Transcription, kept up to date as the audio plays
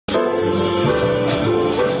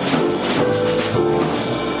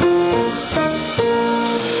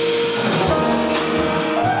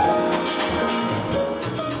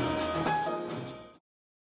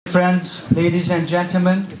friends, ladies and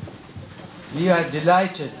gentlemen, we are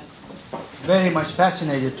delighted, very much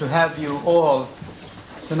fascinated to have you all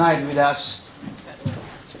tonight with us.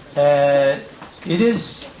 It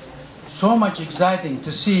is so much exciting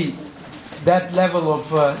to see that level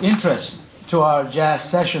of interest to our jazz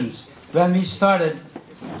sessions. When we started,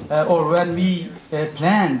 or when we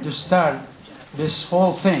planned to start this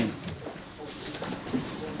whole thing,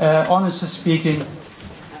 honestly speaking,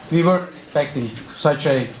 we weren't expecting such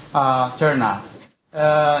a turnout.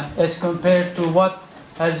 As compared to what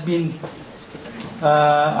has been,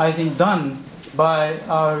 I think, done by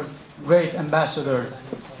our great ambassador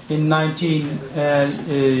in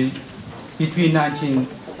between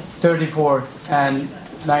 1934 and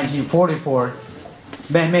 1944,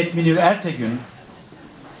 Mehmet Münir Ertegün,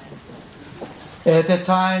 at a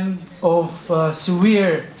time of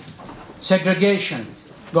severe segregation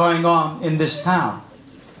going on in this town.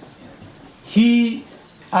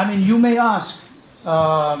 You may ask,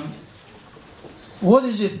 what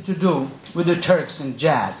is it to do with the Turks and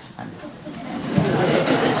jazz?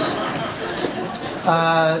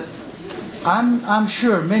 I'm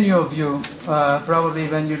sure many of you, probably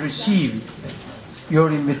when you received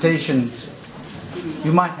your invitations,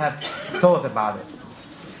 you might have thought about it.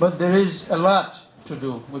 But there is a lot to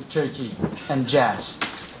do with Turkey and jazz.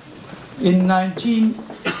 In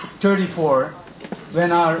 1934,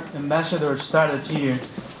 when our ambassador started here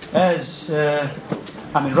as,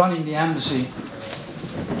 running the embassy,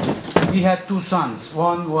 we had two sons.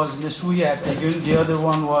 One was Nesuhi Ertegün, the other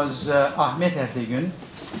one was Ahmet Ertegün.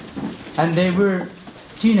 And they were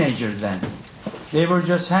teenagers then. They were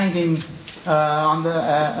just hanging out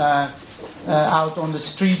on the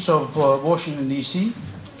streets of Washington, D.C.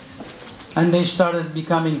 And they started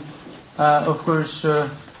becoming, of course,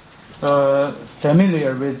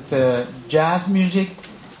 familiar with jazz music,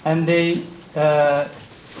 and they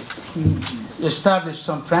established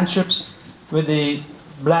some friendships with the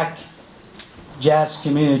black jazz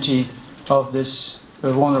community of this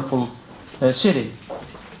wonderful city.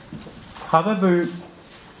 However,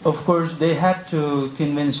 of course, they had to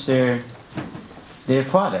convince their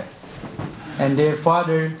father, and their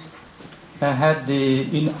father had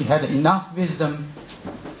enough wisdom,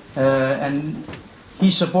 and he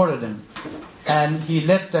supported them, and he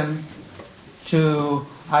let them to,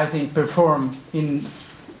 I think, perform in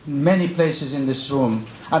many places in this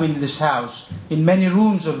this house, in many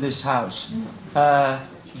rooms of this house,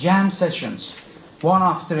 jam sessions, one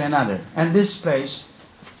after another. And this place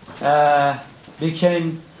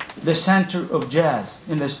became the center of jazz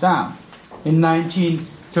in this town. In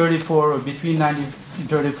 1934, or between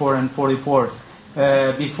 1934 and 44,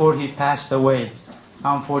 before he passed away,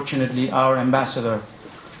 unfortunately, our ambassador.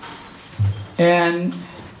 And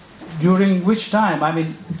during which time,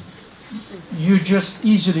 you just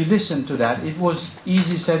easily listen to that. It was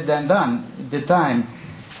easy said than done at the time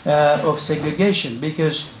of segregation,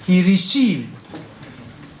 because he received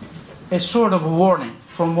a sort of warning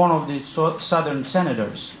from one of the southern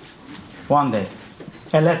senators one day,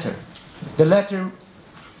 a letter. The letter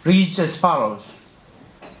reads as follows.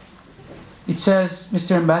 It says,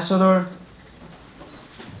 Mr. Ambassador,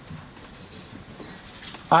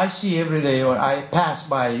 I see every day, or I pass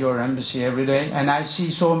by your embassy every day, and I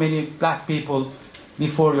see so many black people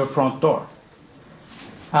before your front door.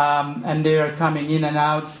 And they are coming in and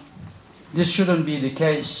out. This shouldn't be the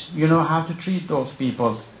case. You know how to treat those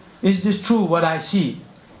people. Is this true what I see?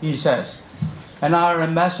 He says. And our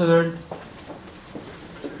ambassador,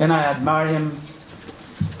 and I admire him,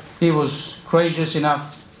 he was courageous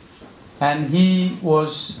enough, and he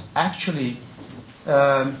was actually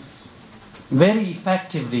very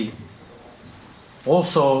effectively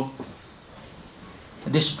also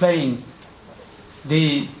displaying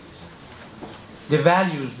the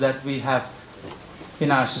values that we have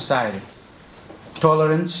in our society.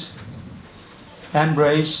 Tolerance,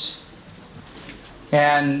 embrace,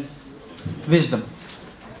 and wisdom.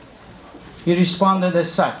 He responded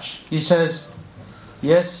as such. He says,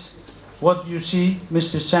 yes, what you see,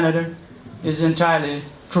 Mr. Senator, is entirely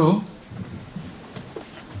true.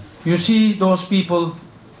 You see those people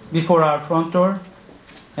before our front door,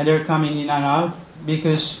 and they're coming in and out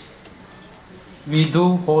because we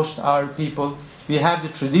do host our people. We have the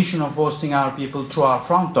tradition of hosting our people through our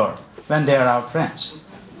front door when they are our friends.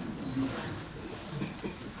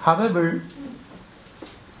 However,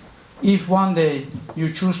 if one day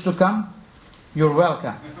you choose to come, you're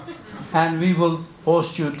welcome, and we will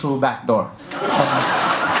host you through back door.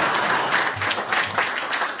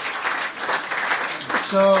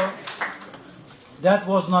 So that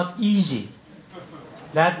was not easy.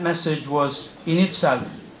 That message was in itself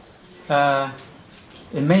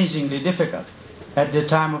amazingly difficult at the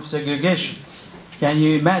time of segregation. Can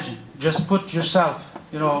you imagine? Just put yourself,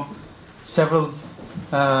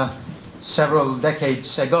 several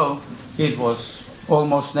decades ago, it was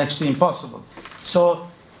almost next to impossible. So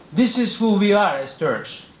this is who we are as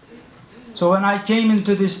Turks. So when I came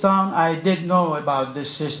into this town, I did know about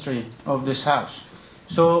this history of this house.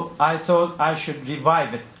 So I thought I should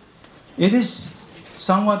revive it. It is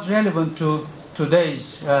somewhat relevant to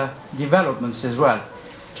today's developments as well.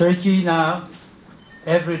 Turkey now,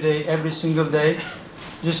 every day, every single day,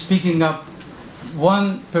 just picking up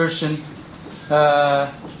one person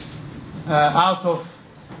out of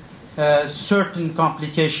certain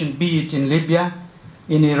complication, be it in Libya,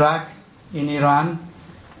 in Iraq, in Iran.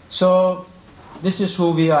 So this is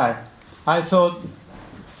who we are. I thought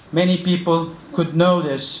many people could know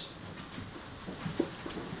this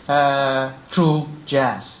through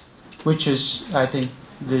jazz, which is, I think,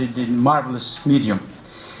 the marvelous medium.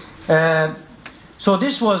 So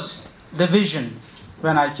this was the vision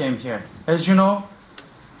when I came here. As you know,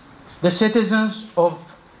 the citizens of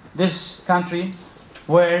this country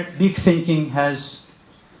where big thinking has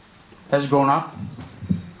grown up.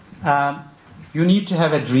 You need to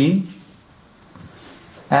have a dream,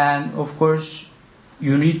 and of course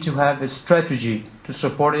you need to have a strategy to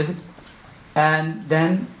support it, and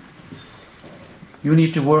then you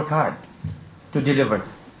need to work hard to deliver.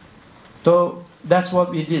 So that's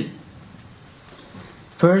what we did.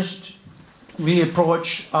 First, we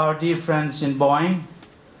approached our dear friends in Boeing.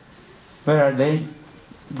 Where are they?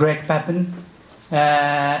 Greg Pappin,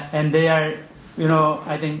 and they are,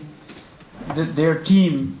 I think their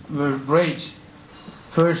team were great.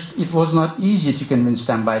 First, it was not easy to convince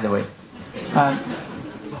them, by the way.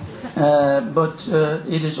 But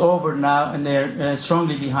it is over now, and they're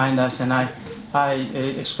strongly behind us, and I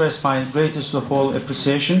express my greatest of all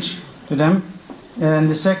appreciations to them.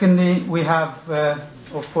 And secondly, we have,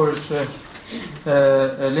 of course,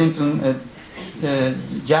 Lincoln,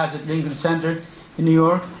 Jazz at Lincoln Center in New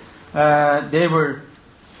York. They were,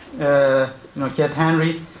 Cat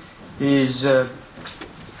Henry he is a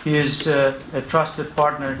trusted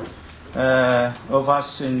partner of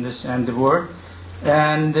us in this endeavor.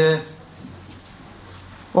 And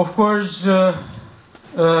of course,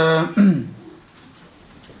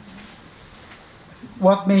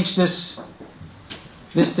 what makes this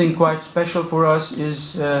thing quite special for us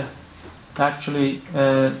is actually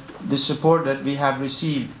the support that we have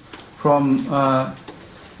received from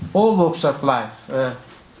all walks of life,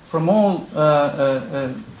 from all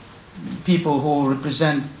people who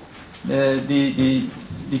represent the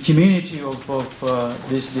community of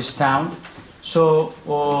this town. So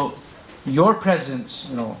your presence,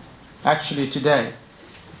 actually today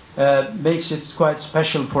makes it quite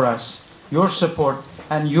special for us. Your support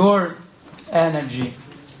and your energy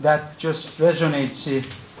that just resonates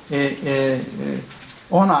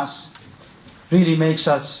on us really makes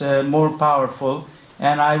us more powerful.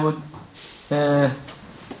 And I would,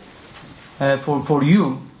 for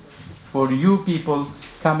you people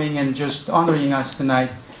coming and just honoring us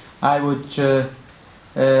tonight, I would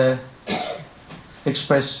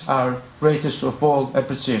express our greatest of all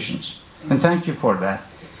appreciations. And thank you for that.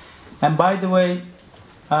 And by the way,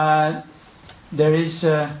 there is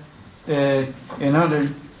another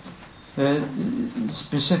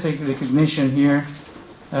specific recognition here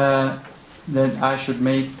that I should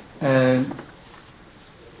make.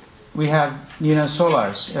 We have Nina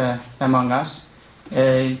Solars among us,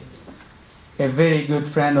 a very good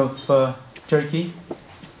friend of Turkey.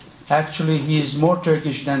 Actually, he is more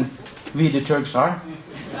Turkish than we the Turks are,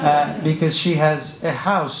 because she has a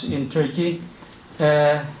house in Turkey,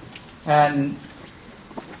 and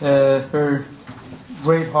her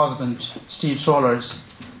great husband, Steve Solars,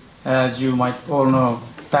 as you might all know,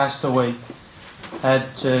 passed away. Had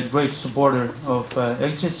a great supporter of.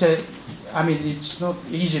 It's not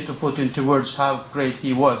easy to put into words how great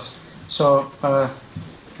he was. So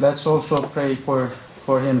let's also pray for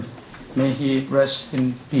him. May he rest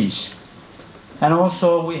in peace. And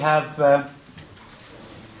also we have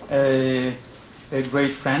a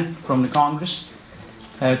great friend from the Congress,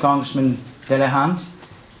 Congressman Delahant.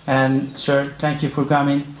 And sir, thank you for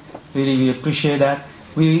coming. Really, we appreciate that.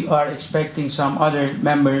 We are expecting some other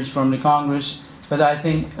members from the Congress, but I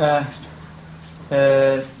think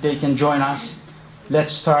they can join us.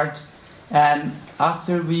 Let's start. And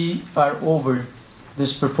after we are over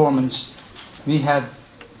this performance, we have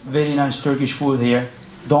very nice Turkish food here.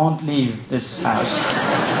 Don't leave this house.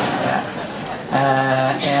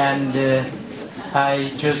 And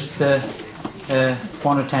I just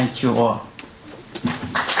want to thank you all.